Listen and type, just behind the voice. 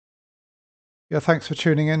Yeah, thanks for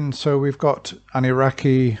tuning in. So we've got an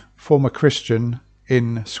Iraqi former Christian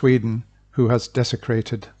in Sweden who has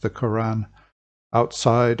desecrated the Koran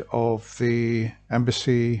outside of the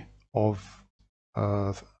embassy of,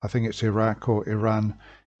 I think it's Iraq or Iran,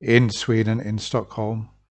 in Sweden, in Stockholm.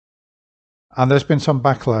 And there's been some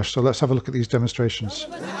backlash, so let's have a look at these demonstrations.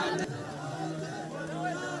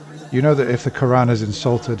 You know that if the Koran is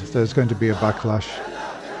insulted, there's going to be a backlash.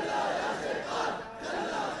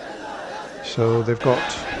 So they've got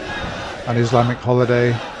an Islamic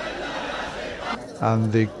holiday,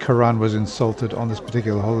 and the Quran was insulted on this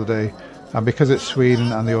particular holiday, and because it's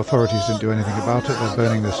Sweden and the authorities didn't do anything about it, they're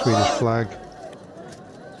burning the Swedish flag.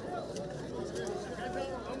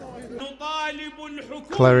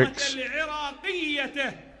 Clerics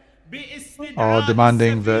are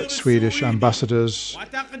demanding that Swedish ambassadors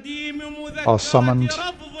are summoned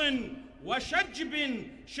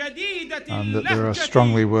and that there are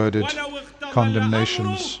strongly worded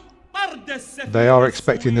condemnations. They are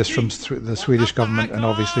expecting this from the Swedish government, and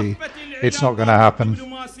obviously it's not going to happen.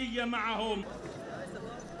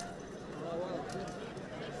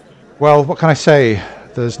 Well, what can I say?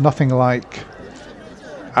 There's nothing like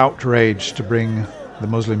outrage to bring the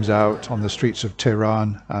Muslims out on the streets of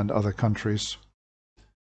Tehran and other countries.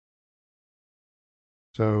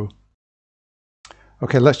 So,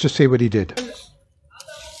 okay, let's just see what he did.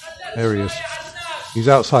 There he is. He's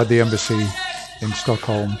outside the embassy in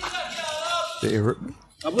Stockholm.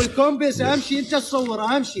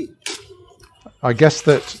 I guess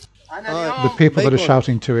that the people that are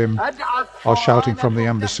shouting to him are shouting from the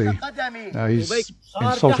embassy. He's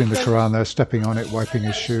insulting the Quran, they're stepping on it, wiping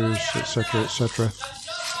his shoes, etc., etc.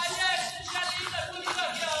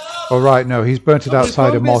 Oh right, no, he's burnt it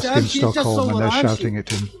outside a mosque in Stockholm and they're shouting at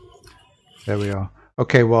him. There we are.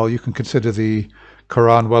 Okay, well, you can consider the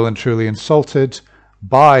Quran well and truly insulted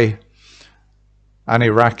by an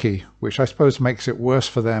Iraqi, which I suppose makes it worse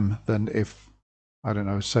for them than if, I don't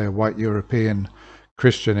know, say a white European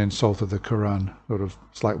Christian insulted the Quran. Sort of,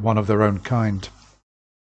 it's like one of their own kind.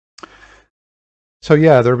 So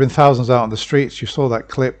yeah, there have been thousands out on the streets. You saw that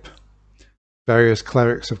clip. Various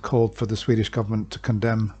clerics have called for the Swedish government to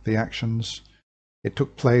condemn the actions. It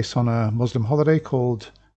took place on a Muslim holiday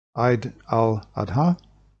called Eid al-Adha.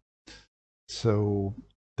 So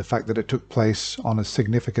the fact that it took place on a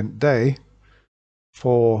significant day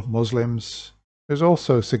for Muslims is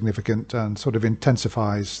also significant and sort of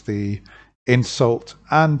intensifies the insult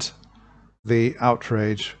and the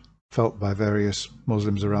outrage felt by various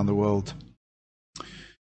Muslims around the world.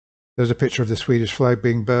 There's a picture of the Swedish flag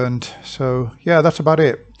being burned. So yeah, that's about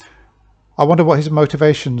it. I wonder what his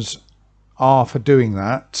motivations are for doing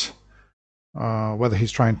that. Whether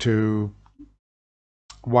he's trying to,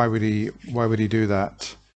 why would he do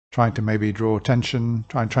that? Trying to maybe draw attention,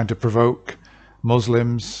 trying to provoke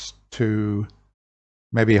Muslims to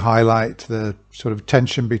maybe highlight the sort of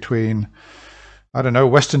tension between, I don't know,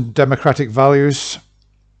 Western democratic values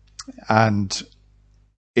and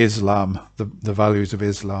Islam, the values of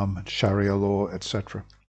Islam, Sharia law, etc.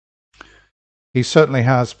 He certainly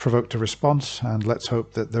has provoked a response, and let's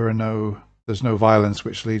hope that there's no violence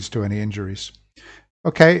which leads to any injuries.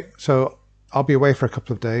 Okay, so I'll be away for a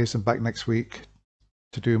couple of days and back next week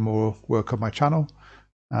to do more work on my channel,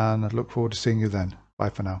 and I look forward to seeing you then. Bye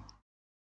for now.